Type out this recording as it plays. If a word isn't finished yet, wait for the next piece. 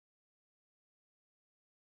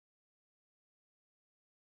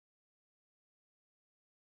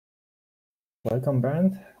welcome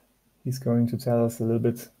Bernd. He's going to tell us a little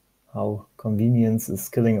bit how convenience is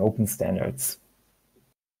killing open standards.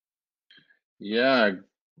 Yeah,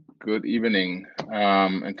 good evening,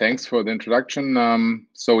 and thanks for the introduction.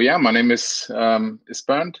 My name is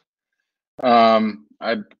Bernd.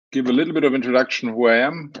 I give a little bit of introduction who I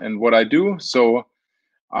am and what I do. So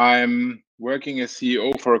I'm working as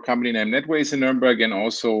CEO for a company named Netways in Nuremberg, and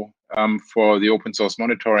also for the open source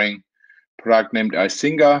monitoring product named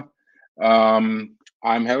Isinga.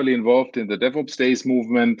 I'm heavily involved in the DevOps Days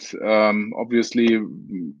movement. Obviously,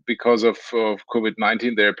 because of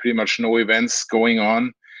COVID-19, there are pretty much no events going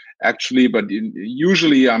on, actually. But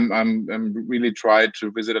usually, I'm really trying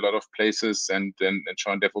to visit a lot of places and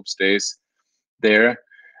join DevOps Days there.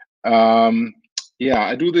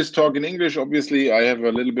 I do this talk in English. Obviously, I have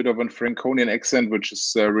a little bit of a Franconian accent, which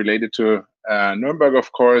is related to Nuremberg,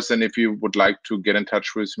 of course. And if you would like to get in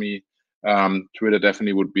touch with me, Twitter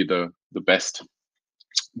definitely would be the best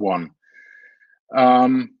one.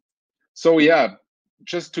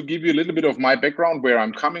 Just to give you a little bit of my background, where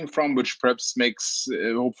I'm coming from, which perhaps makes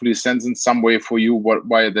hopefully sense in some way for you,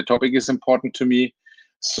 why the topic is important to me.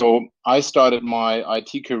 So I started my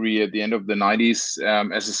IT career at the end of the 90s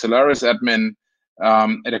as a Solaris admin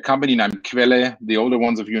at a company named Quelle. The older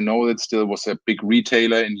ones of you know that still was a big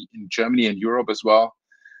retailer in Germany and Europe as well.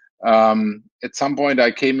 At some point,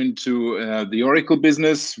 I came into the Oracle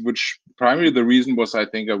business, which primarily the reason was I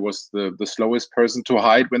think I was the slowest person to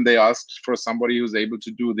hide when they asked for somebody who's able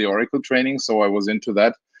to do the Oracle training. So I was into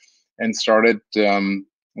that and started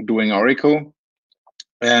doing Oracle.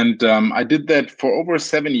 And I did that for over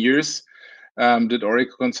 7 years, did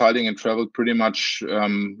Oracle consulting and traveled pretty much,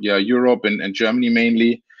 Europe and Germany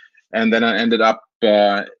mainly. And then I ended up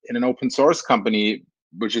in an open source company,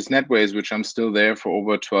 which is Netways, which I'm still there for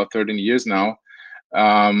over 12, 13 years now.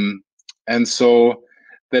 And so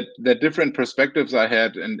that different perspectives I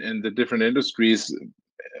had in the different industries,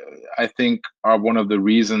 I think are one of the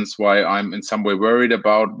reasons why I'm in some way worried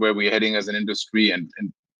about where we're heading as an industry, and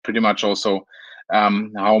pretty much also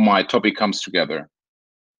how my topic comes together.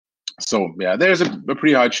 So yeah, there's a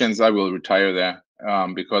pretty high chance I will retire there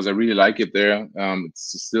because I really like it there.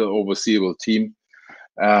 It's still an overseeable team.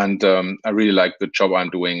 And I really like the job I'm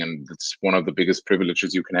doing, and it's one of the biggest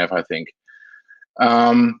privileges you can have, I think.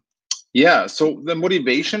 So the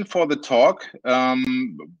motivation for the talk.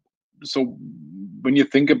 So when you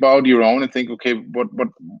think about your own and think, okay,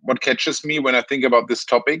 what catches me when I think about this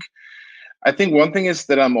topic? I think one thing is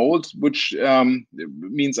that I'm old, which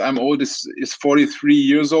means I'm old is 43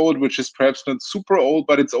 years old, which is perhaps not super old,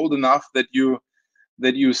 but it's old enough that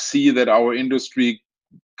you see that our industry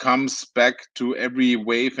comes back to every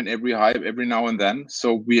wave and every hype every now and then.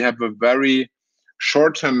 So we have a very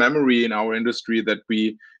short-term memory in our industry that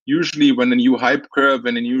we usually, when a new hype curve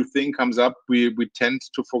and a new thing comes up, we tend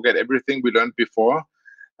to forget everything we learned before.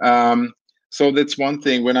 So that's one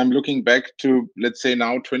thing. When I'm looking back to, let's say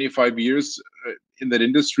now 25 years in that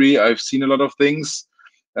industry, I've seen a lot of things.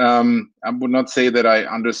 I would not say that I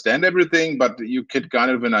understand everything, but you get kind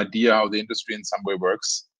of an idea how the industry in some way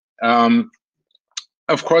works.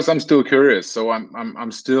 Of course, I'm still curious. So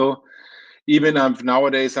I'm still, even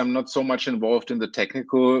nowadays, I'm not so much involved in the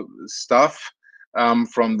technical stuff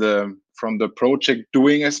from the project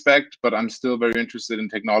doing aspect, but I'm still very interested in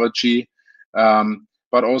technology,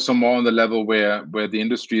 but also more on the level where the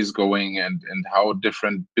industry is going and how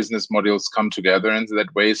different business models come together in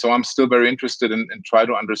that way. So I'm still very interested in try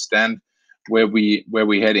to understand where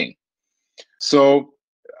we're heading. So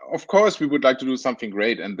of course, we would like to do something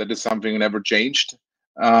great, and that is something never changed.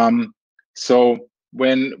 So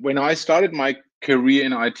when I started my career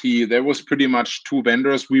in IT, there was pretty much two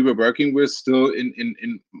vendors we were working with still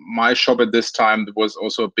in my shop at this time. There was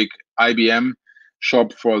also a big IBM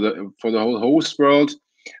shop for the whole host world.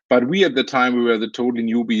 But we at the time, we were the totally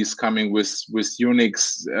newbies coming with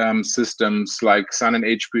Unix systems like Sun and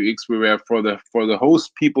HPX. We were for the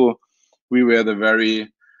host people, we were the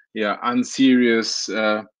very unserious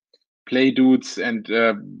play dudes, and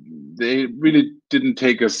they really didn't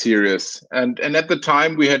take us serious. And at the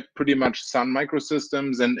time, we had pretty much Sun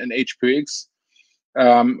Microsystems and HPX,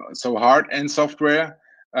 so hard and software.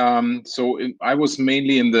 I was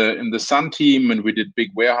mainly in the Sun team, and we did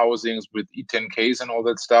big warehousings with E10Ks and all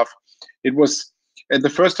that stuff. It was at the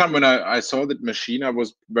first time when I saw that machine, I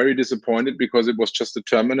was very disappointed because it was just a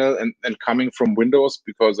terminal and coming from Windows,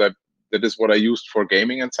 because that is what I used for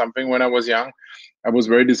gaming and something when I was young. I was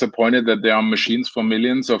very disappointed that there are machines for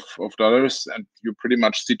millions of dollars, and you pretty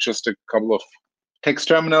much see just a couple of text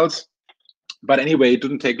terminals. But anyway, it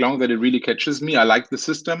didn't take long that it really catches me. I like the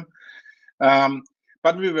system.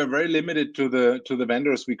 But we were very limited to the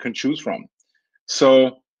vendors we can choose from.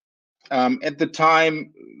 So at the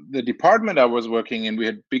time, the department I was working in, we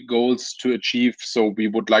had big goals to achieve. So we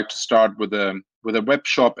would like to start with a web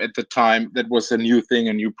shop at the time. That was a new thing,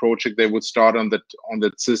 a new project. They would start on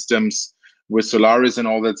that systems with Solaris and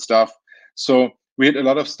all that stuff. So we had a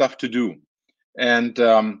lot of stuff to do. And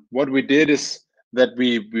what we did is that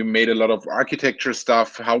we made a lot of architecture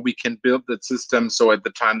stuff, how we can build that system. So at the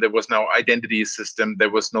time, there was no identity system, there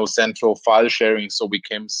was no central file sharing. So we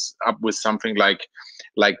came up with something like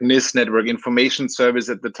NIST, Network Information Service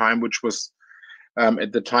at the time, which was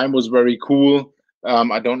at the time was very cool.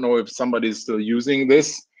 I don't know if somebody's still using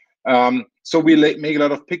this. So we make a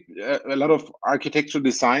lot of architectural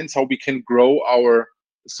designs, how we can grow our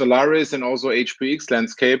Solaris and also HPX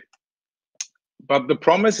landscape. But the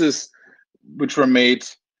promises which were made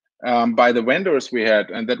by the vendors we had,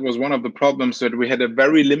 and that was one of the problems, that we had a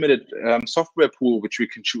very limited software pool which we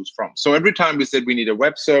can choose from. So every time we said we need a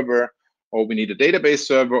web server, or we need a database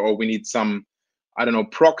server, or we need some, I don't know,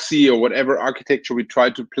 proxy or whatever architecture we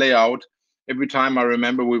tried to play out, every time I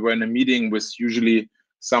remember we were in a meeting with usually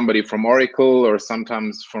somebody from Oracle, or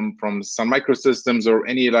sometimes from Sun Microsystems, or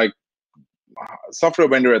any like software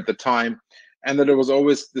vendor at the time, and that it was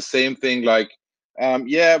always the same thing, like,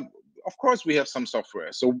 yeah, of course we have some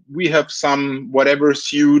software, so we have some whatever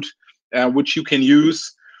suite which you can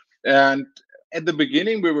use. And at the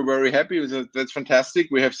beginning we were very happy with it. That's fantastic,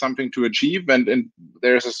 we have something to achieve, and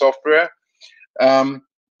there's a software.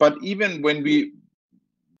 But even when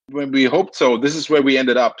we hoped so, this is where we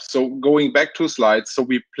ended up. So going back 2 slides, so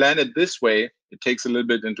we planned it this way. It takes a little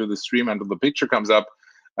bit into the stream until the picture comes up.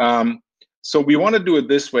 So we want to do it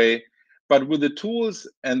this way, but with the tools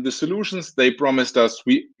and the solutions they promised us,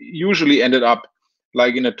 we usually ended up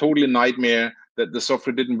like in a total nightmare, that the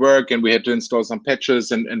software didn't work, and we had to install some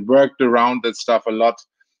patches and worked around that stuff a lot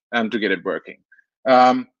to get it working.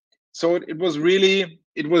 So it was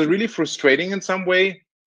really frustrating in some way,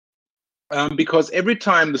 because every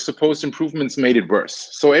time the supposed improvements made it worse.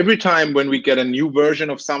 So every time when we get a new version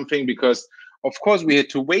of something, because of course we had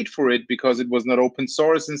to wait for it because it was not open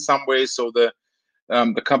source in some way, so the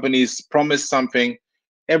companies promised something,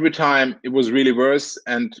 every time it was really worse.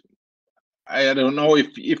 And I don't know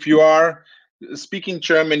if you are speaking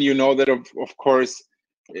German, you know that of course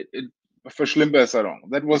Verschlimmbesserung.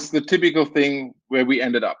 That was the typical thing where we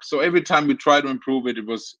ended up. So every time we tried to improve it, it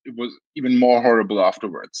was even more horrible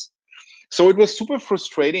afterwards. So it was super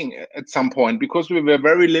frustrating at some point, because we were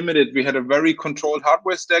very limited. We had a very controlled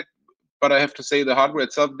hardware stack, but I have to say the hardware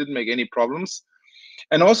itself didn't make any problems.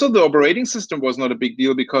 And also the operating system was not a big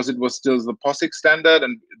deal, because it was still the POSIX standard,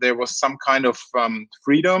 and there was some kind of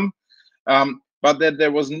freedom, but that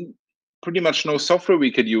there was pretty much no software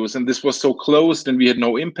we could use. And this was so closed, and we had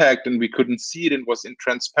no impact, and we couldn't see it, and was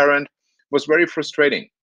intransparent. It was very frustrating.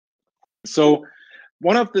 So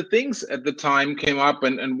one of the things at the time came up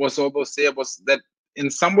and was almost there, was that in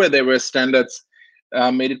somewhere there were standards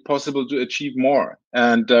made it possible to achieve more.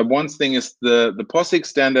 And one thing is the POSIX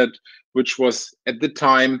standard, which was at the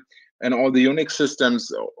time, and all the Unix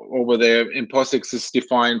systems over there in POSIX is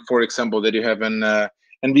defined, for example, that you have an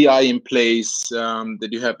NVI in place, that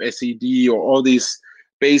you have SED, or all these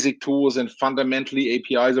basic tools and fundamentally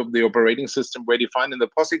APIs of the operating system were defined in the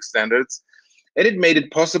POSIX standards. And it made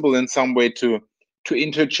it possible in some way to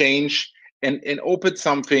interchange and open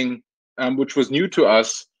something which was new to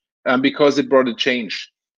us, because it brought a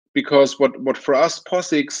change. Because what for us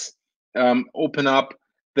POSIX open up,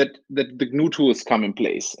 that the GNU tools come in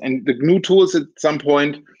place. And the GNU tools at some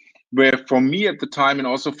point were, for me at the time, and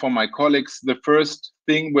also for my colleagues, the first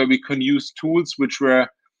thing where we can use tools which were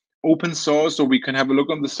open source, so we can have a look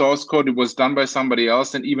on the source code. It was done by somebody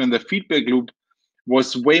else, and even the feedback loop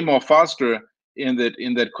was way more faster in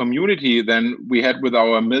that community than we had with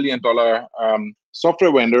our $1 million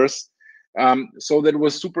software vendors. So that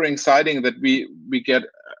was super exciting, that we get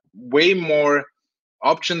way more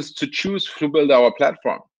options to choose to build our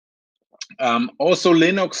platform. Also,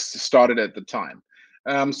 Linux started at the time.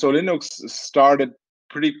 So Linux started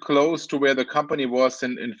pretty close to where the company was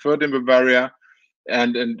in Fürth in Bavaria.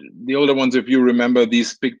 And the older ones, if you remember,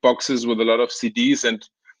 these big boxes with a lot of CDs. And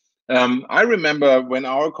I remember when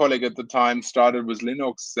our colleague at the time started with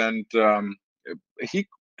Linux, and he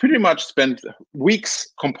pretty much spent weeks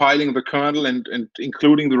compiling the kernel and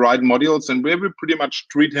including the right modules, and we pretty much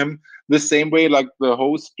treat him the same way like the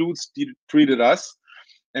host dudes treated us.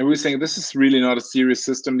 And we're saying, this is really not a serious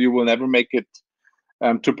system, you will never make it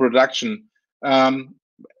to production.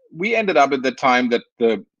 We ended up at the time that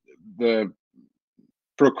the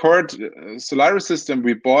procured Solaris system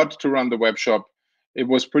we bought to run the web shop it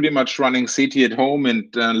was pretty much running CT at home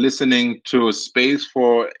and listening to space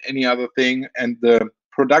for any other thing. And the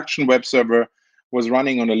production web server was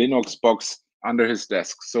running on a Linux box under his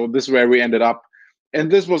desk. So this is where we ended up. And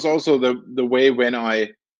this was also the way when I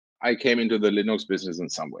came into the Linux business in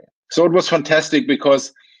some way. So it was fantastic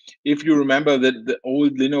because if you remember that the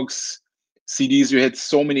old Linux CDs, you had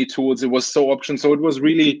so many tools, it was so option. So it was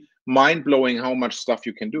really mind blowing how much stuff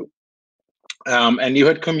you can do. And you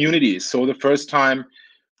had communities. So the first time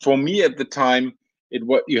for me at the time,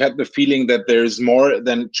 you had the feeling that there's more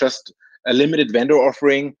than just a limited vendor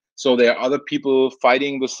offering. So there are other people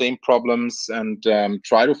fighting the same problems and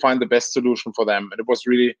try to find the best solution for them. And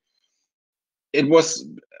it was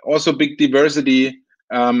also big diversity.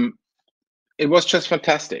 It was just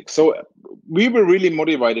fantastic. So we were really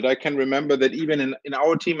motivated. I can remember that even in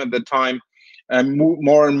our team at the time,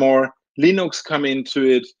 more and more Linux come into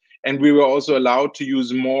it. And we were also allowed to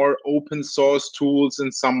use more open source tools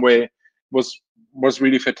in some way. Was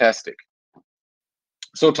really fantastic.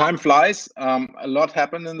 So time flies. A lot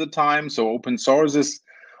happened in the time. So open source is,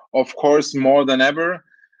 of course, more than ever.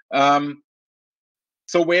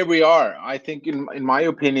 So where we are, I think, in my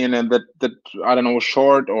opinion, and that I don't know,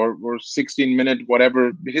 short or 16-minute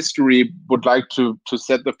whatever history would like to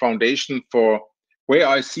set the foundation for where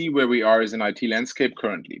I see where we are as an IT landscape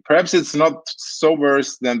currently. Perhaps it's not so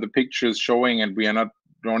worse than the pictures showing, and we are not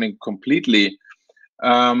running completely.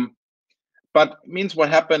 But means what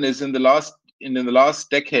happened is in the last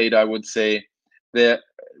decade, I would say, that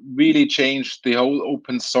really changed the whole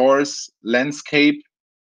open source landscape.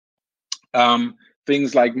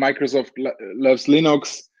 Things like Microsoft loves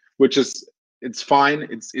Linux, which is it's fine,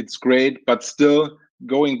 it's great, but still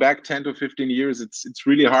going back 10 to 15 years, it's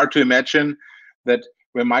really hard to imagine that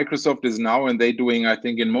where Microsoft is now, and they're doing, I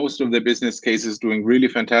think, in most of their business cases, doing really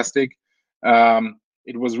fantastic.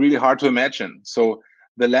 It was really hard to imagine. So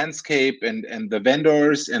the landscape and the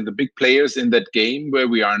vendors and the big players in that game where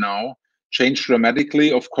we are now changed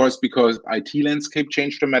dramatically, of course, because IT landscape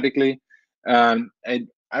changed dramatically. And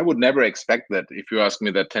I would never expect that if you ask me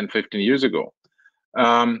that 10, 15 years ago.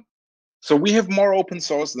 So we have more open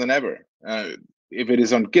source than ever. If it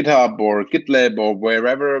is on GitHub or GitLab or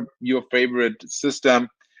wherever your favorite system,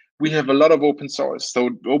 we have a lot of open source. So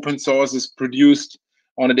open source is produced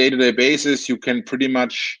on a day-to-day basis. You can pretty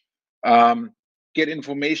much get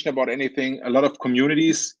information about anything, a lot of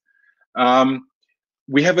communities.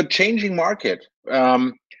 We have a changing market,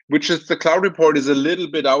 which is the cloud report is a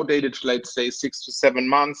little bit outdated, let's say 6 to 7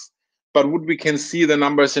 months, but what we can see the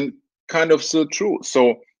numbers in kind of still true.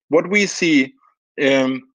 So what we see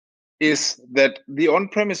is that the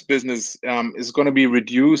on-premise business is going to be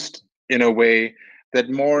reduced in a way that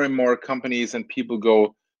more and more companies and people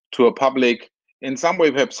go to a public, in some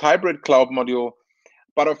way perhaps hybrid cloud module.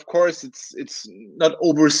 But of course, it's not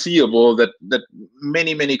overseeable that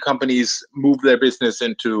many companies move their business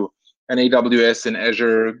into an AWS and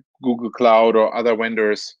Azure, Google Cloud, or other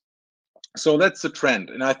vendors. So that's the trend,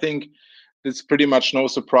 and I think it's pretty much no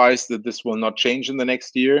surprise that this will not change in the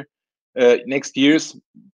next year. Next years,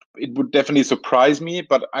 it would definitely surprise me,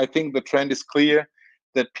 but I think the trend is clear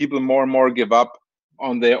that people more and more give up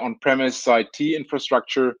on their on-premise IT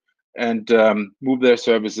infrastructure and move their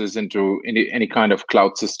services into any kind of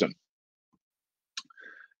cloud system.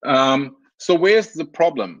 So where's the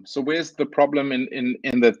problem? So where's the problem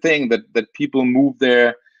in the thing that people move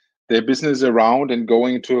their business around and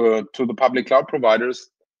going to the public cloud providers?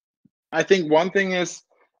 I think one thing is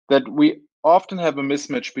that we often have a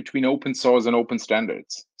mismatch between open source and open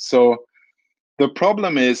standards. So the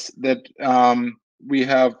problem is that we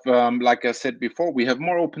have, like I said before, we have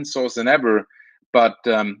more open source than ever, but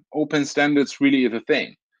open standards really is a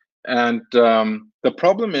thing. And the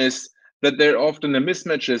problem is that there are often a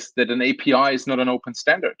mismatch is that an API is not an open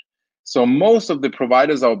standard. So most of the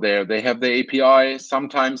providers out there, they have the API.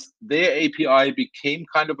 Sometimes their API became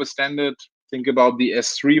kind of a standard. Think about the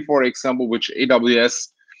S3, for example, which AWS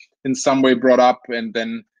in some way brought up. And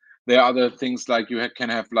then there are other things like you can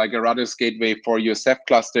have like a Redis gateway for your Ceph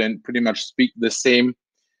cluster and pretty much speak the same,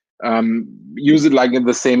 use it like in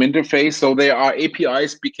the same interface. So there are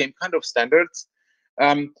APIs became kind of standards.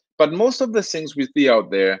 But most of the things we see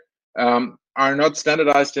out there are not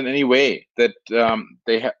standardized in any way. That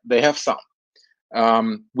they have some.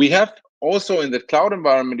 We have also in the cloud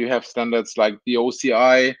environment, you have standards like the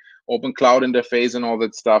OCI, Open Cloud Interface, and all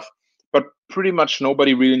that stuff. But pretty much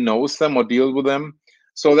nobody really knows them or deals with them.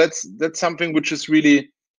 So that's something which is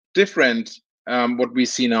really different. What we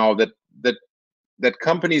see now that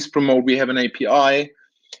companies promote, we have an API,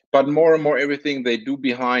 but more and more everything they do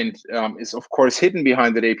behind is of course hidden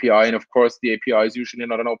behind that API, and of course the API is usually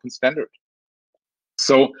not an open standard.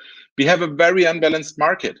 So we have a very unbalanced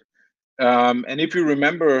market. And if you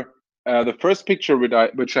remember the first picture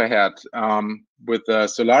which I had with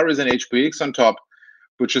Solaris and HPX on top,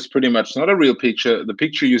 which is pretty much not a real picture. The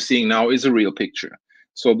picture you're seeing now is a real picture.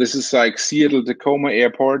 So this is like Seattle Tacoma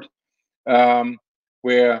Airport,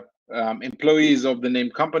 where employees of the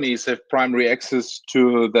named companies have primary access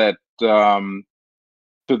to that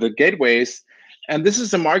to the gateways. And this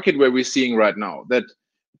is a market where we're seeing right now that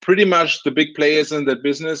pretty much the big players in that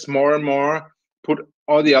business more and more put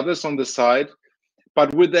all the others on the side.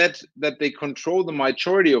 But with that they control the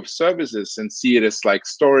majority of services and see it as like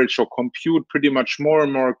storage or compute. Pretty much more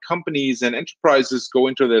and more companies and enterprises go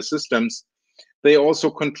into their systems. They also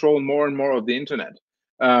control more and more of the internet,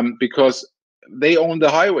 because they own the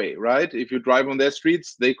highway, right? If you drive on their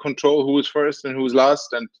streets, they control who is first and who's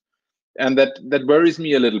last, and that worries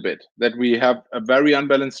me a little bit, that we have a very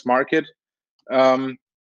unbalanced market. And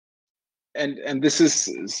this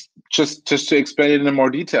is just to explain it in more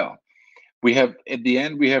detail. We have, at the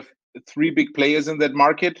end, we have three big players in that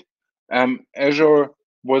market. Azure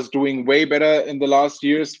was doing way better in the last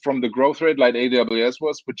years from the growth rate like AWS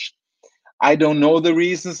was, which I don't know the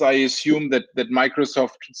reasons. I assume that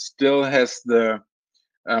Microsoft still has the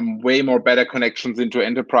way more better connections into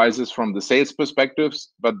enterprises from the sales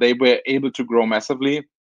perspectives, but they were able to grow massively.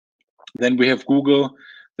 Then we have Google.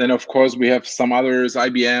 Then, of course, we have some others,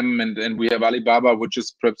 IBM, and we have Alibaba, which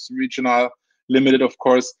is perhaps regional, limited, of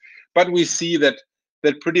course. But we see that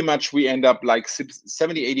pretty much we end up like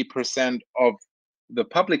 70–80% of the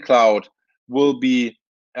public cloud will be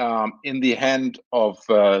in the hand of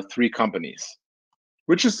three companies,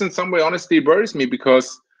 which is in some way honestly worries me,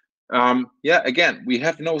 because yeah, again, we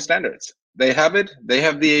have no standards. They have it, they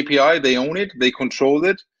have the API, they own it, they control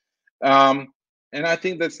it, and I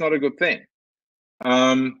think that's not a good thing.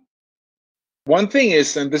 One thing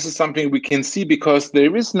is, and this is something we can see, because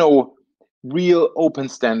there is no real open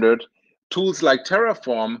standard, tools like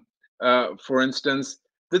Terraform, for instance,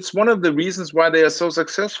 that's one of the reasons why they are so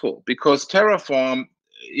successful. Because Terraform,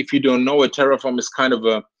 if you don't know it, Terraform is kind of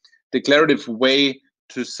a declarative way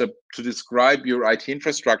to describe your IT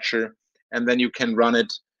infrastructure, and then you can run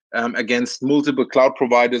it against multiple cloud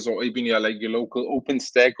providers, or even like your local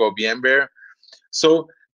OpenStack or VMware. So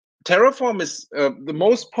Terraform is the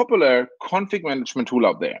most popular config management tool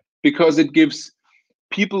out there, because it gives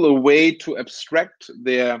people a way to abstract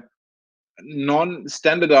their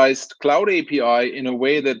non-standardized cloud API in a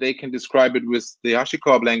way that they can describe it with the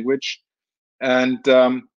HashiCorp language. And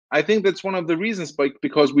I think that's one of the reasons,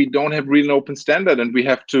 because we don't have real open standard, and we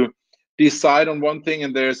have to decide on one thing,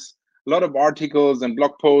 and there's a lot of articles and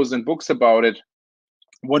blog posts and books about it.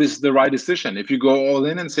 What is the right decision? If you go all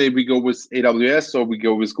in and say we go with AWS or we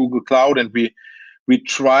go with Google Cloud, and we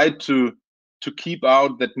try to keep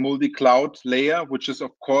out that multi-cloud layer, which is,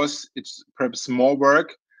 of course, it's perhaps more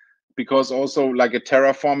work, because also like a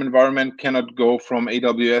Terraform environment cannot go from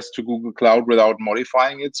AWS to Google Cloud without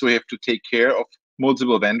modifying it. So we have to take care of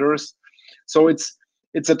multiple vendors. So it's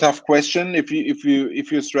a tough question. If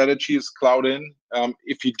your strategy is cloud in,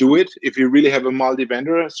 if you do it, if you really have a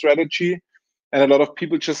multi-vendor strategy, and a lot of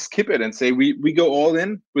people just skip it and say we go all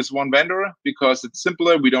in with one vendor because it's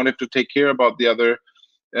simpler. We don't have to take care about the other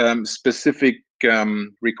specific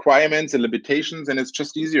requirements and limitations, and it's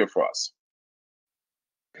just easier for us.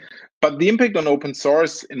 But the impact on open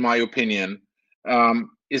source, in my opinion,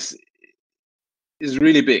 is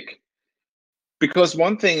really big. Because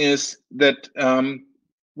one thing is that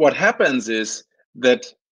what happens is that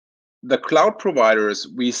the cloud providers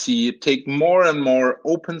we see take more and more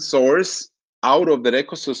open source out of that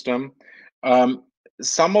ecosystem.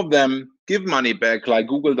 Some of them give money back, like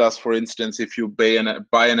Google does, for instance. If you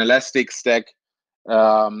buy an Elastic stack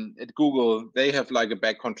at Google, they have like a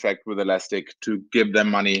back contract with Elastic to give them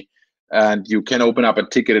money, and you can open up a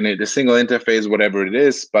ticket in it, a single interface, whatever it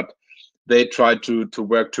is. But they try to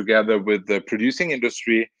work together with the producing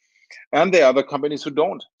industry, and there are other companies who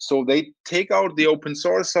don't. So they take out the open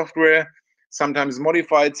source software, sometimes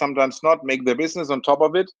modified, sometimes not, make their business on top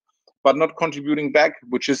of it, but not contributing back,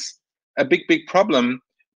 which is a big problem,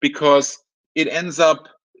 because it ends up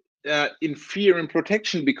in fear and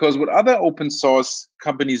protection. Because what other open source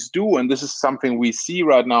companies do, and this is something we see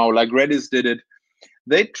right now, like Redis did it,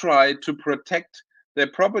 they try to protect their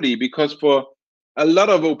property. Because for a lot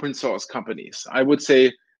of open source companies, I would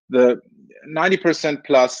say the 90%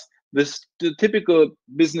 plus, the typical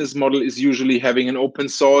business model is usually having an open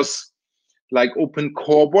source, like open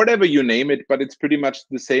core, whatever you name it, but it's pretty much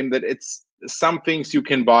the same, that it's some things you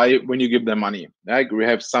can buy when you give them money. Like we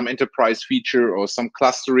have some enterprise feature or some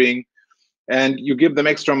clustering, and you give them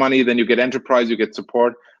extra money, then you get enterprise, you get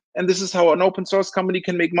support. And this is how an open source company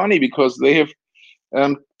can make money, because they have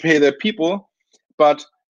pay their people. But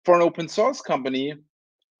for an open source company,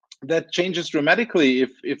 that changes dramatically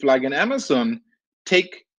if like an Amazon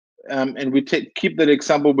take and we keep that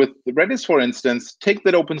example with Redis, for instance, take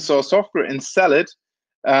that open source software and sell it.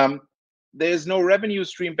 There's no revenue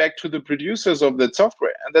stream back to the producers of that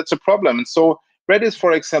software, and that's a problem. And so Redis,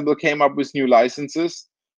 for example, came up with new licenses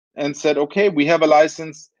and said, okay, we have a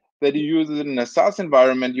license that you use it in a SaaS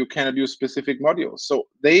environment, you cannot use specific modules. So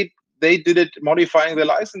they did it modifying the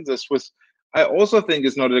licenses. With, I also think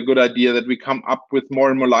it's not a good idea that we come up with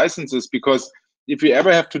more and more licenses, because if you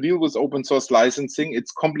ever have to deal with open source licensing,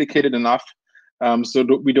 it's complicated enough. So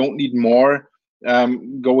we don't need more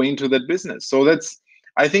going into that business. So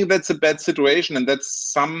I think that's a bad situation, and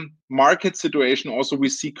that's some market situation also we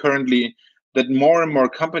see currently, that more and more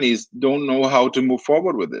companies don't know how to move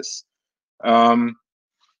forward with this.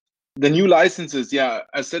 The new licenses, yeah,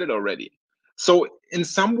 I said it already. So in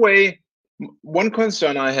some way, one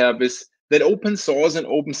concern I have is that open source and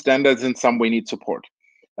open standards in some way need support.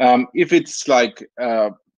 If it's like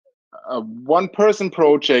a one-person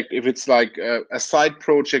project, if it's like a side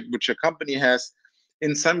project which a company has,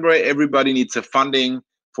 in some way everybody needs a funding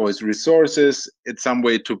for his resources, it's some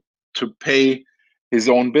way to pay his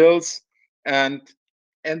own bills, and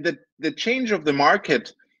the change of the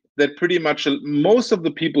market, that pretty much most of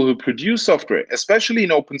the people who produce software, especially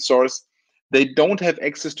in open source, they don't have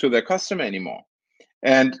access to their customer anymore.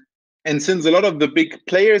 And since a lot of the big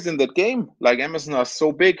players in that game, like Amazon, are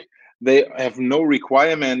so big, they have no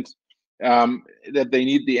requirement that they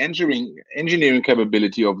need the engineering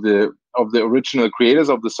capability of the original creators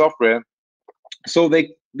of the software. So they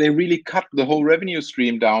really cut the whole revenue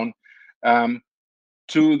stream down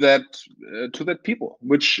to that people,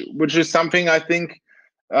 which is something I think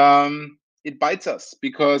it bites us,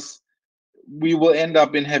 because we will end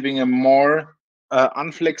up in having a more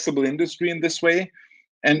unflexible industry in this way.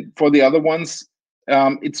 And for the other ones,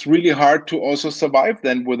 it's really hard to also survive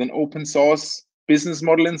then with an open source business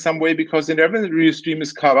model in some way, because the revenue stream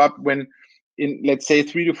is cut up when, in let's say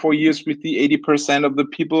 3 to 4 years, with the 80% of the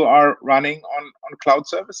people are running on cloud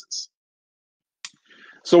services.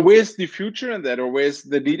 So where's the future in that, or where's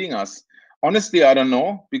that leading us? Honestly, I don't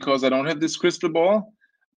know, because I don't have this crystal ball.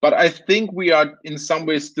 But I think we are in some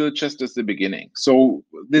ways still just at the beginning. So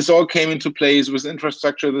this all came into place with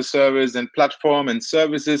infrastructure as a service and platform and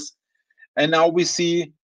services. And now we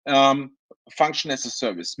see function as a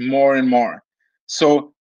service more and more.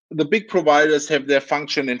 So the big providers have their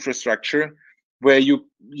function infrastructure, where you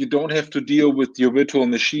don't have to deal with your virtual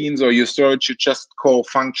machines or your storage. You just call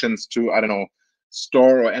functions to, I don't know,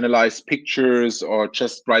 store or analyze pictures, or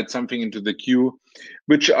just write something into the queue,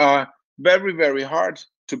 which are very, very hard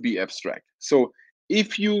to be abstract. So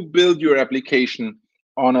if you build your application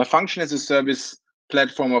on a function as a service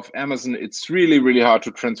platform of Amazon, it's really, really hard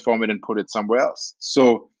to transform it and put it somewhere else.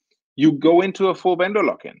 So you go into a full vendor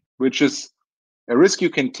lock-in, which is a risk you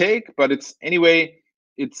can take, but it's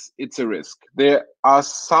a risk. There are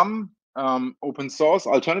some open source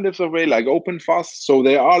alternatives of way, like OpenFast. So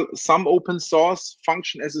there are some open source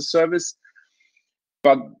function as a service.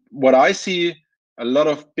 But what I see, a lot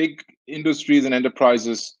of big industries and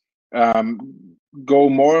enterprises go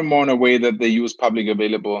more and more in a way that they use public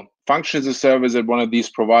available function as a service at one of these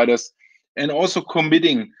providers, and also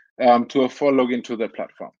committing to a full login to their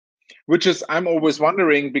platform, which is, I'm always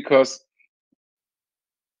wondering, because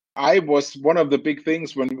I was one of the big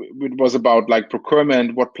things when it was about like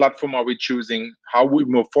procurement, what platform are we choosing, how we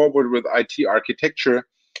move forward with IT architecture.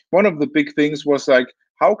 One of the big things was like,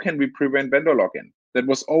 how can we prevent vendor lock-in? That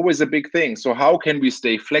was always a big thing. So how can we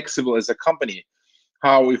stay flexible as a company?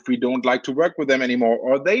 How, if we don't like to work with them anymore,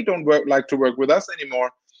 or they don't like to work with us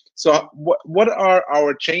anymore? So what are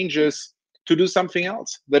our changes to do something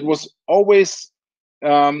else? That was always,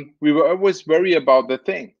 we were always worried about the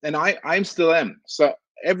thing. And I'm still am. So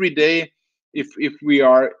every day, if we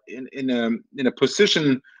are in a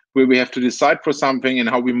position where we have to decide for something and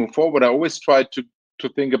how we move forward, I always try to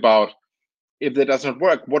think about, if that doesn't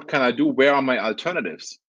work, what can I do? Where are my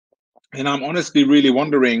alternatives? And I'm honestly really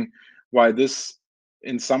wondering why this,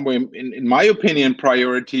 in some way, in my opinion,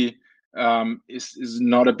 priority is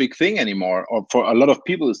not a big thing anymore, or for a lot of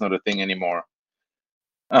people is not a thing anymore.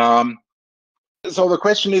 So the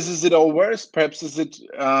question is it all worse? Perhaps is it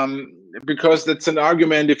because that's an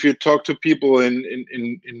argument if you talk to people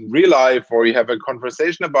in real life, or you have a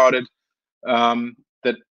conversation about it,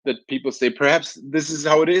 that people say, perhaps this is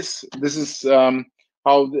how it is. This is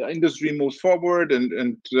how the industry moves forward,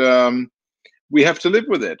 and we have to live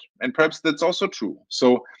with it. And perhaps that's also true.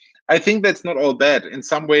 So I think that's not all bad. In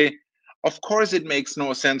some way, of course it makes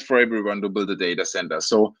no sense for everyone to build a data center.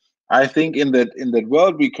 So I think in that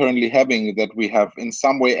world we currently having, that we have in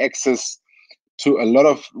some way access to a lot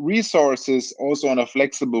of resources also in a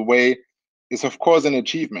flexible way, is of course an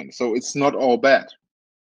achievement. So it's not all bad,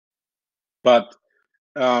 but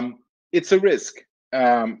it's a risk.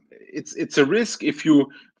 It's a risk if you,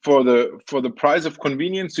 for the price of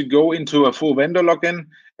convenience, you go into a full vendor lock-in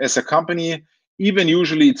as a company. Even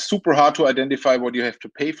usually it's super hard to identify what you have to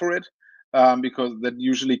pay for it, because that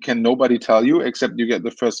usually can nobody tell you except you get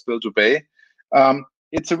the first bill to pay.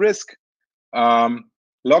 It's a risk.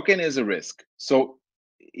 Lock-in is a risk. So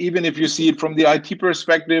even if you see it from the IT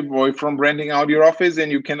perspective or from renting out your office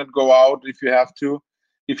and you cannot go out if you have to,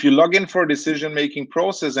 if you log in for a decision-making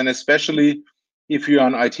process, and especially if you're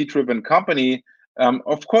an IT-driven company,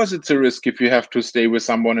 of course it's a risk if you have to stay with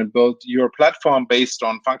someone and build your platform based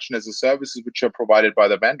on function as a services which are provided by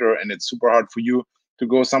the vendor, and it's super hard for you to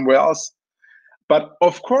go somewhere else. But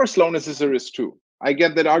of course, slowness is a risk too. I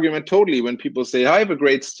get that argument totally when people say, I have a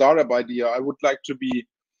great startup idea. I would like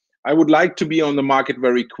to be on the market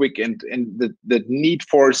very quick, and the need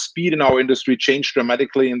for speed in our industry changed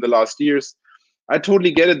dramatically in the last years. I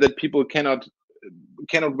totally get it that people cannot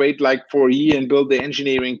wait like for a year and build the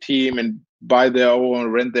engineering team and buy their own,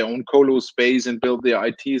 rent their own colo space and build their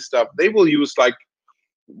IT stuff. They will use like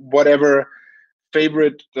whatever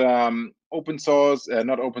favorite open source,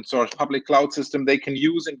 not open source, public cloud system they can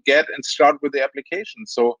use and get and start with the application.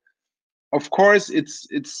 So of course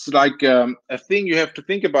it's like a thing you have to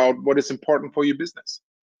think about what is important for your business.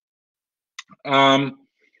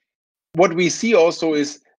 What we see also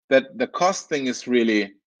is that the cost thing is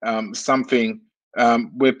really something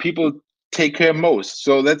where people take care most.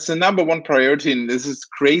 So that's the number one priority. And this is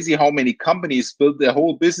crazy how many companies build their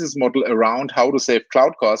whole business model around how to save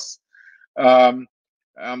cloud costs.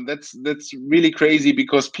 That's really crazy,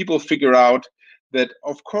 because people figure out that,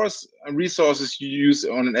 of course, resources you use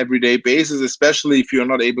on an everyday basis, especially if you're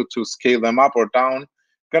not able to scale them up or down,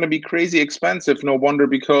 going to be crazy expensive. No wonder,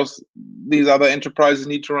 because these other enterprises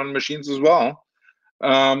need to run machines as well.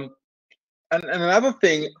 And another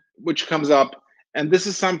thing which comes up, and this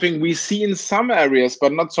is something we see in some areas,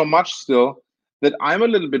 but not so much still, that I'm a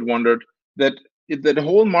little bit wondered, that the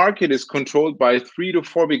whole market is controlled by 3 to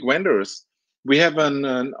 4 big vendors. We have an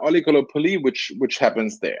oligopoly which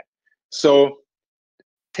happens there. So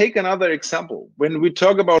take another example. When we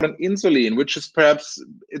talk about an insulin, which is perhaps,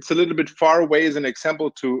 it's a little bit far away as an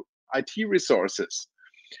example to IT resources.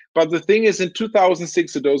 But the thing is, in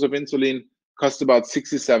 2006, a dose of insulin cost about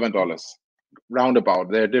 $67,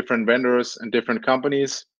 roundabout. There are different vendors and different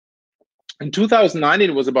companies. In 2019,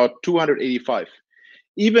 it was about $285.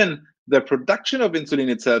 Even the production of insulin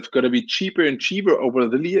itself got to be cheaper and cheaper over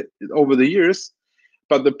the years.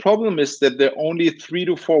 But the problem is that there are only 3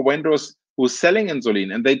 to 4 vendors who are selling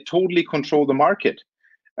insulin, and they totally control the market.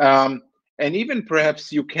 And even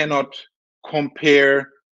perhaps you cannot compare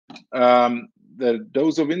the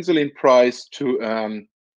dose of insulin price to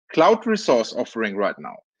cloud resource offering right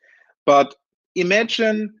now. But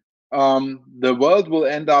imagine the world will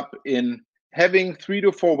end up in having 3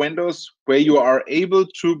 to 4 vendors where you are able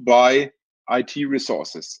to buy IT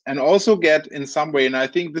resources and also get in some way, and I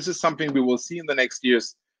think this is something we will see in the next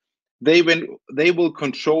years, they will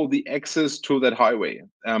control the access to that highway,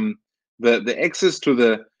 the access to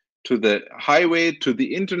the highway, to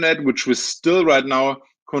the internet, which was still right now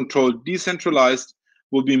controlled decentralized,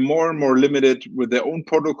 will be more and more limited with their own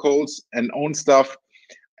protocols and own stuff.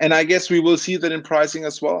 And I guess we will see that in pricing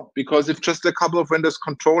as well, because if just a couple of vendors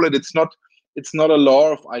control it, it's not a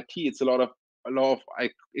law of IT, it's a law of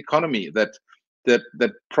economy,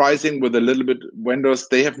 that pricing with a little bit vendors,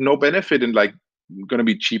 they have no benefit in like going to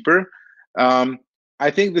be cheaper. I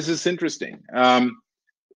think this is interesting.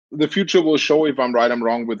 The future will show if I'm right, I'm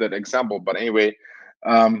wrong with that example. But anyway,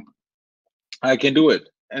 I can do it.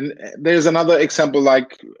 And there's another example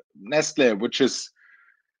like Nestle, which is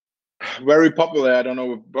very popular. I don't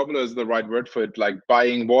know if popular is the right word for it, like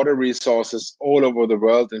buying water resources all over the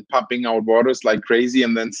world and pumping out waters like crazy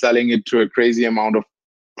and then selling it to a crazy amount of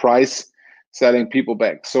price, selling people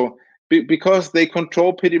back. So because they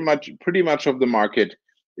control pretty much of the market,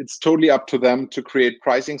 it's totally up to them to create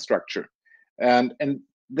pricing structure. And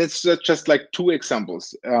that's just like 2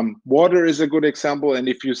 examples. Water is a good example. And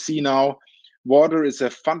if you see now, water is a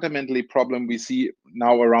fundamentally problem we see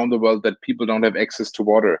now around the world, that people don't have access to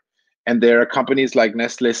water. And there are companies like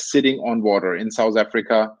Nestle sitting on water in South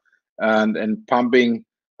Africa and pumping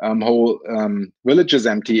whole villages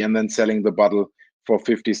empty and then selling the bottle for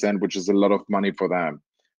 50 cents, which is a lot of money for them.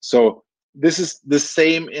 So this is the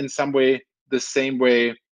same in some way, the same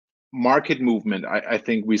way market movement I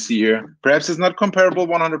think we see here. Perhaps it's not comparable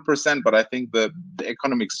 100%, but I think the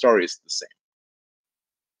economic story is the same.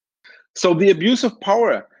 So the abuse of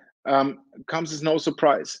power comes as no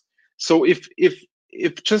surprise. So if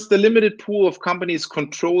just the limited pool of companies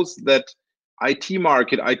controls that IT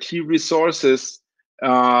market, IT resources,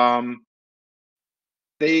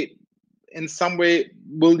 they in some way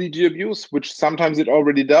will lead to abuse, which sometimes it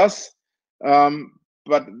already does.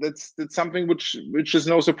 But that's something which is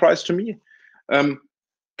no surprise to me.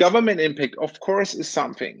 Government impact, of course, is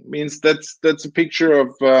something. Means that's a picture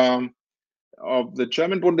of the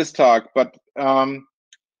German Bundestag, but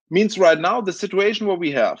means right now the situation what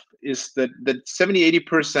we have is that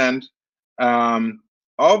 70-80%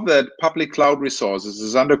 of that public cloud resources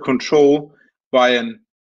is under control by an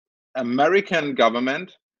American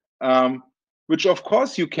government, which of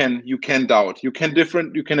course you can doubt. You can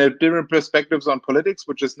have different perspectives on politics,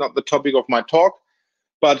 which is not the topic of my talk,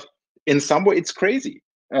 but in some way it's crazy,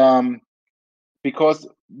 because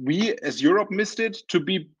we as Europe missed it to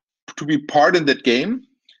be part in that game,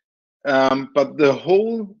 but the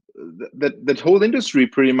whole that whole industry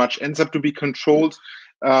pretty much ends up to be controlled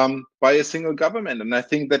by a single government, and I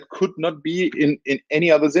think that could not be in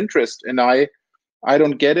any other's interest. And I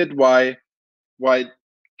don't get it why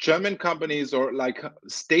German companies or like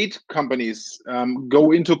state companies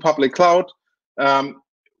go into public cloud,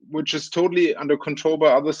 which is totally under control by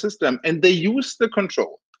other system, and they use the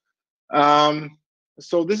control.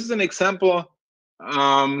 So this is an example.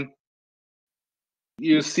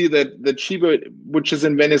 You see that the Chiba, which is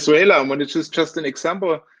in Venezuela, when it's just an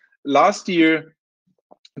example, last year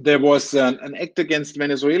there was an act against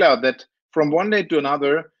Venezuela that from one day to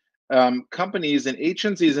another, companies and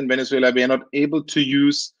agencies in Venezuela were not able to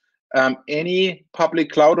use any public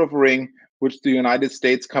cloud offering which the United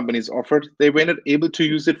States companies offered. They were not able to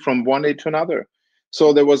use it from one day to another.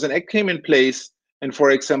 So there was an act came in place, and for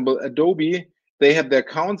example, Adobe, they have their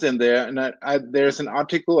accounts in there, and there's an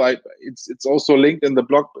article. It's also linked in the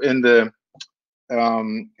blog in the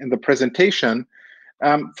presentation.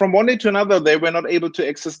 From one day to another, they were not able to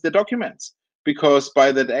access the documents because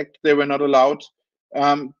by that act they were not allowed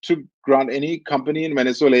to grant any company in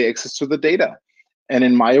Venezuela access to the data. And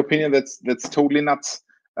in my opinion, that's totally nuts.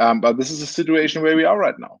 But this is a situation where we are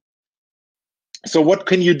right now. So what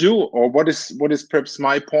can you do, or what is perhaps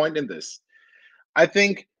my point in this? I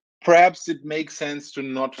think perhaps it makes sense to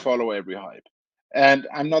not follow every hype. And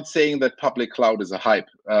I'm not saying that public cloud is a hype,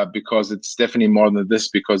 because it's definitely more than this,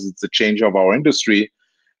 because it's a change of our industry.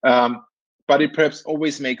 But it perhaps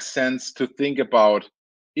always makes sense to think about,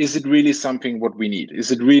 is it really something what we need?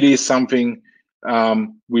 Is it really something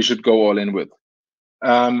we should go all in with?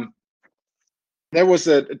 There was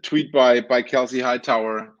a tweet by Kelsey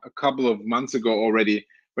Hightower a couple of months ago already,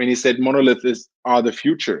 when he said monoliths are the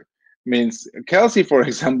future. Means Kelsey, for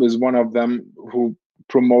example, is one of them who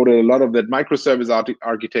promoted a lot of that microservice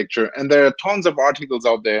architecture. And there are tons of articles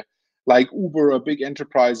out there, like Uber or big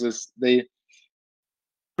enterprises. They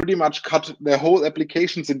pretty much cut their whole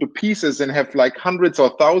applications into pieces and have like hundreds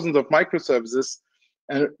or thousands of microservices,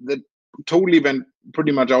 and that totally went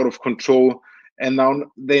pretty much out of control. And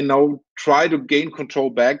now they try to gain control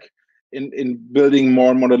back in building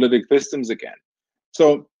more monolithic systems again.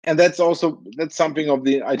 So, and that's something of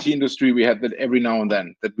the IT industry we had, that every now and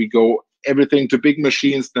then that we go everything to big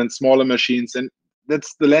machines, then smaller machines, and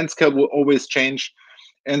that's the landscape will always change.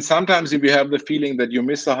 And sometimes if you have the feeling that you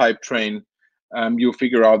miss a hype train, you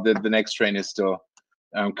figure out that the next train is still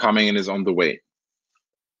coming and is on the way.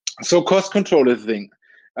 So cost control is the thing,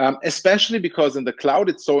 especially because in the cloud,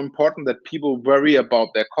 it's so important that people worry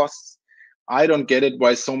about their costs. I don't get it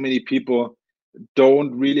why so many people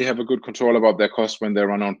don't really have a good control about their costs when they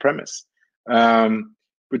run on premise,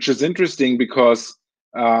 which is interesting because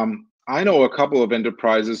I know a couple of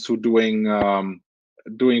enterprises who doing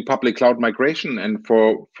public cloud migration, and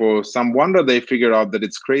for some wonder they figured out that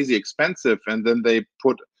it's crazy expensive, and then they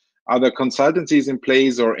put other consultancies in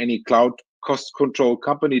place or any cloud cost control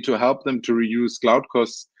company to help them to reduce cloud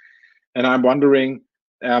costs. And I'm wondering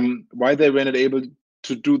why they were not able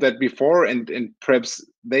to do that before, and perhaps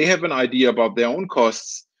they have an idea about their own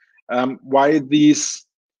costs, why these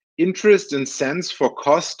interest and sense for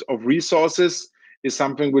cost of resources is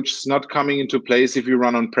something which is not coming into place if you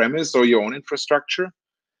run on premise or your own infrastructure.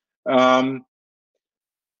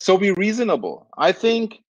 So be reasonable. I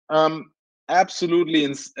think absolutely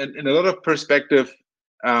in a lot of perspective,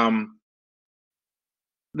 the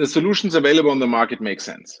solutions available on the market make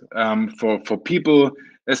sense for people,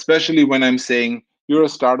 especially when I'm saying you're a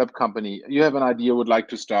startup company, you have an idea, would like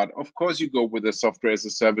to start. Of course, you go with a software as a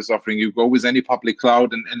service offering. You go with any public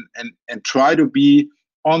cloud and try to be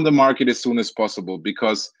on the market as soon as possible,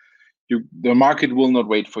 because the market will not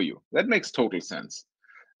wait for you. That makes total sense.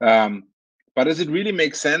 But does it really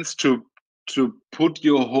make sense to put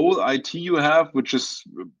your whole IT you have, which is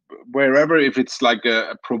wherever, if it's like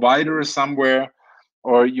a provider somewhere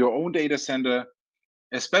or your own data center,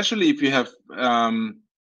 especially if you have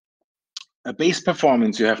a base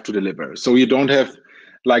performance you have to deliver. So you don't have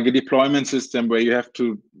like a deployment system where you have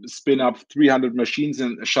to spin up 300 machines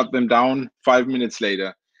and shut them down 5 minutes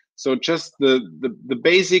later. So just the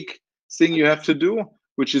basic thing you have to do,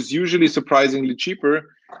 which is usually surprisingly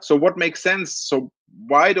cheaper. So what makes sense? So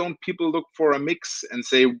why don't people look for a mix and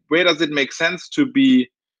say, where does it make sense to be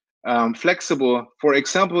flexible, for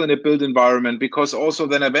example, in a built environment, because also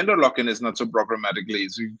then a vendor lock-in is not so programmatically,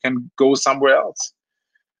 so you can go somewhere else.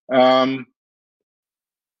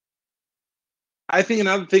 I think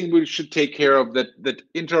another thing we should take care of, that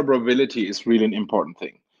interoperability is really an important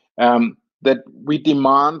thing. That we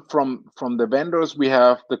demand from the vendors we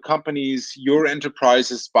have, the companies your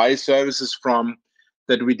enterprises buy services from,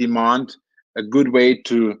 that we demand a good way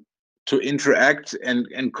to interact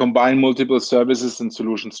and combine multiple services and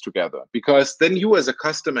solutions together. Because then you as a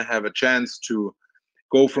customer have a chance to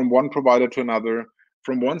go from one provider to another,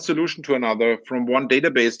 from one solution to another, from one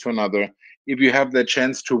database to another, if you have the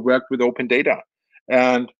chance to work with open data.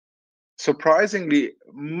 And surprisingly,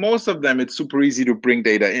 most of them, it's super easy to bring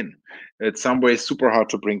data in. It's some ways super hard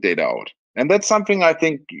to bring data out. And that's something I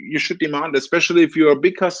think you should demand, especially if you're a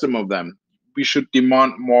big customer of them. We should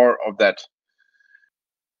demand more of that.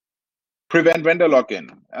 Prevent vendor lock-in.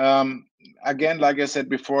 Again, like I said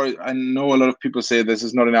before, I know a lot of people say this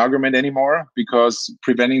is not an argument anymore, because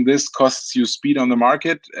preventing this costs you speed on the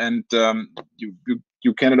market, and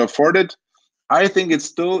you cannot afford it. I think it's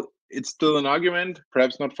still an argument,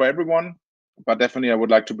 perhaps not for everyone, but definitely I would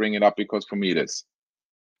like to bring it up because for me it is.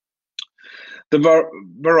 The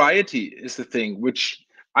variety is the thing which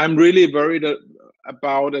I'm really worried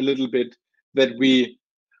about a little bit,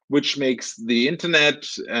 which makes the internet,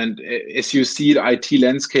 and as you see the IT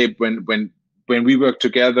landscape when we work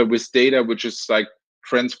together with data which is like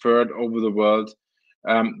transferred over the world,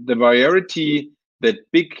 the variety that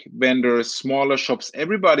big vendors, smaller shops,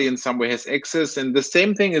 everybody in some way has access. And the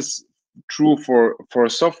same thing is true for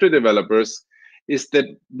software developers, is that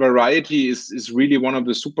variety is really one of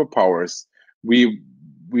the superpowers. We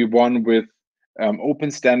won with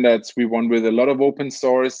open standards, we won with a lot of open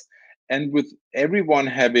source, and with everyone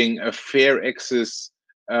having a fair access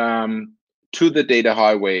to the data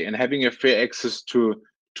highway and having a fair access to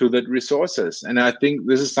that resources. And I think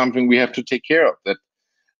this is something we have to take care of,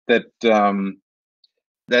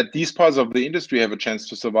 that these parts of the industry have a chance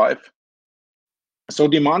to survive. So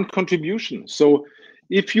demand contribution. So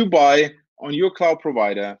if you buy on your cloud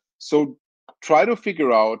provider, so try to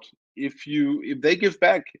figure out if they give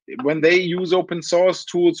back when they use open source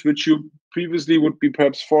tools, which you previously would be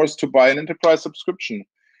perhaps forced to buy an enterprise subscription.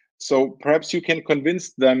 So perhaps you can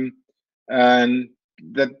convince them and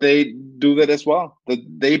that they do that as well, that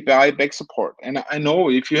they buy back support. And I know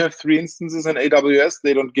if you have 3 instances in AWS,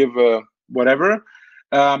 they don't give whatever.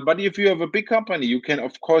 But if you have a big company, you can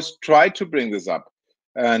of course try to bring this up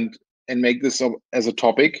and make this as a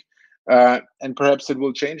topic, and perhaps it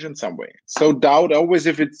will change in some way. So doubt always,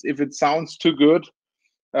 if it sounds too good,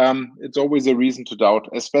 it's always a reason to doubt,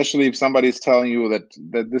 especially if somebody is telling you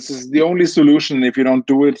that this is the only solution. If you don't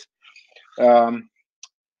do it,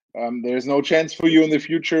 there's no chance for you in the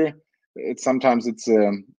future. Sometimes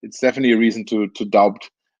it's definitely a reason to doubt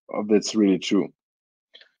if that's really true.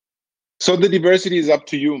 So the diversity is up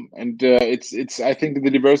to you, and I think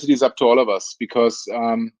the diversity is up to all of us, because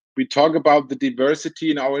we talk about the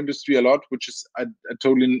diversity in our industry a lot, which is I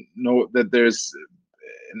totally know that there's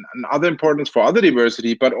another importance for other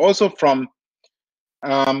diversity, but also from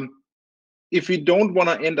if we don't want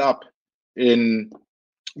to end up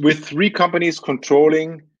with 3 companies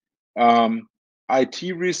controlling IT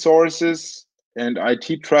resources and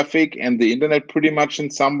IT traffic and the internet pretty much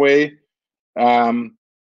in some way.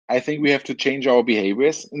 I think we have to change our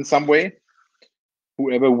behaviors in some way,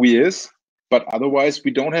 whoever we is, but otherwise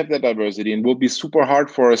we don't have that diversity, and will be super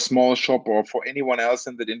hard for a small shop or for anyone else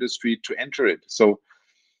in that industry to enter it. So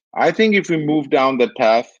I think if we move down that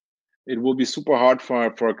path, it will be super hard for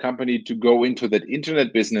a company to go into that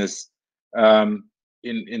internet business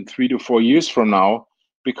in 3 to 4 years from now,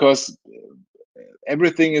 because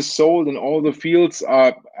everything is sold and all the fields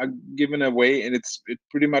are given away, and it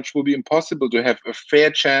pretty much will be impossible to have a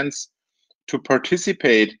fair chance to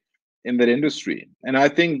participate in that industry. And I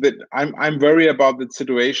think that I'm worried about that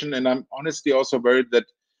situation, and I'm honestly also worried that,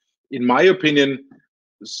 in my opinion,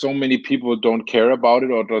 so many people don't care about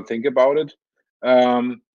it or don't think about it.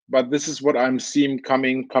 But this is what I'm seeing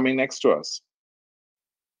coming next to us.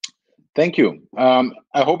 Thank you.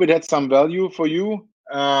 I hope it had some value for you.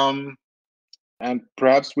 And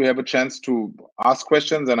perhaps we have a chance to ask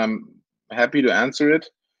questions, and I'm happy to answer it.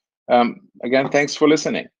 Again, thanks for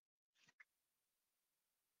listening.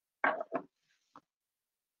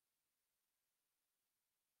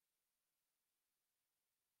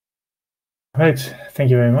 Right,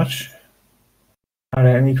 thank you very much. Are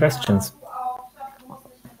there any questions?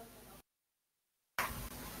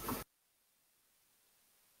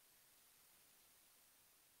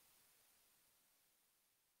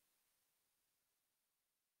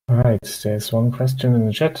 All right, there's one question in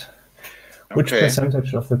the chat. Which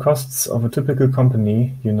percentage of the costs of a typical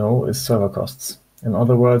company is server costs? In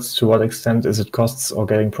other words, to what extent is it costs or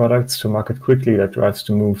getting products to market quickly that drives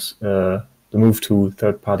the move to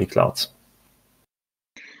third-party clouds?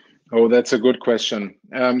 Oh, that's a good question.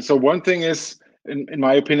 So one thing is, in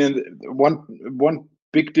my opinion, one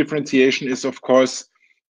big differentiation is, of course,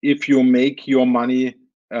 if you make your money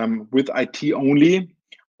with IT only,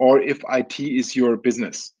 or if IT is your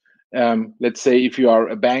business. Let's say if you are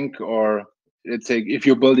a bank, or let's say if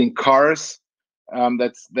you're building cars,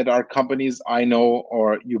 that are companies I know,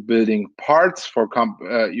 or you're building parts for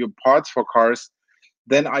cars,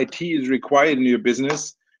 then IT is required in your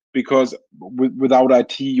business, because without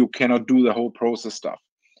IT you cannot do the whole process stuff.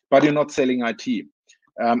 But you're not selling IT.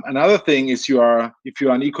 Another thing is, if you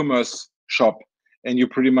are an e-commerce shop and you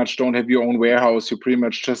pretty much don't have your own warehouse, you pretty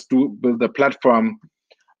much just build a platform.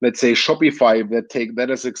 Let's say Shopify, take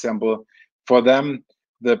that as example. For them,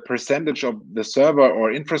 the percentage of the server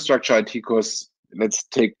or infrastructure IT costs, let's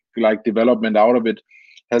take like development out of it,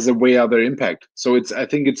 has a way other impact. So I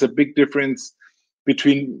think it's a big difference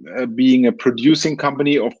between being a producing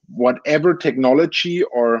company of whatever technology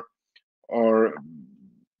or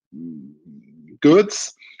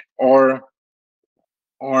goods, or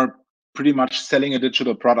pretty much selling a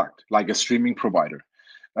digital product like a streaming provider.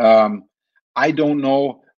 I don't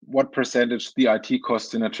know what percentage the IT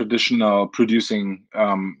costs in a traditional producing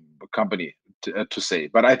company to say,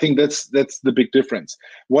 but I think that's the big difference.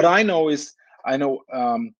 What I know is,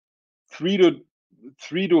 three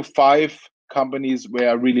to five companies where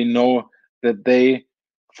I really know that they,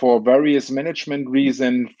 for various management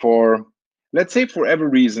reason, let's say for every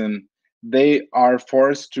reason, they are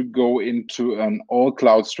forced to go into an all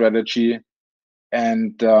cloud strategy.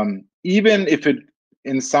 And even if it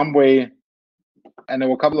in some way, I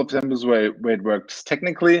know a couple of examples where it works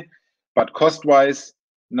technically, but cost wise,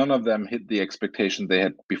 none of them hit the expectation they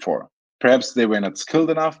had before. Perhaps they were not skilled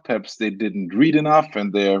enough, perhaps they didn't read enough,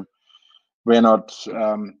 and they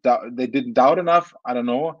didn't doubt enough. I don't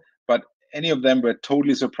know, but any of them were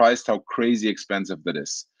totally surprised how crazy expensive that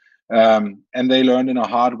is. And they learned in a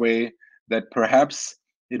hard way that perhaps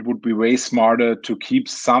it would be way smarter to keep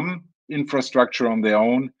some infrastructure on their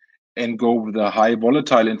own and go with a high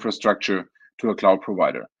volatile infrastructure to a cloud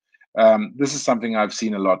provider. This is something I've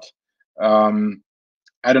seen a lot.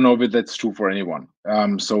 I don't know if that's true for anyone.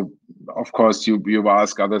 So of course you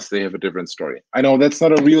ask others, they have a different story. I know that's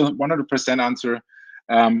not a real 100% answer,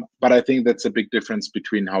 but I think that's a big difference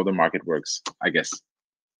between how the market works, I guess.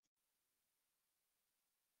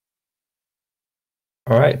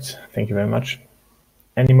 All right, thank you very much.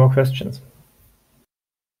 Any more questions?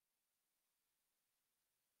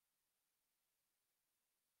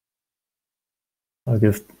 I'll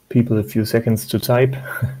give people a few seconds to type.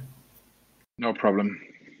 No problem.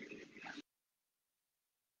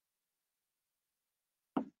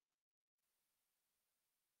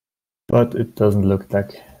 But it doesn't look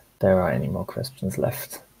like there are any more questions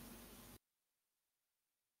left.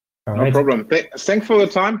 All right. No problem. Thanks for the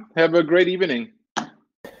time. Have a great evening.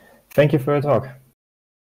 Thank you for your talk.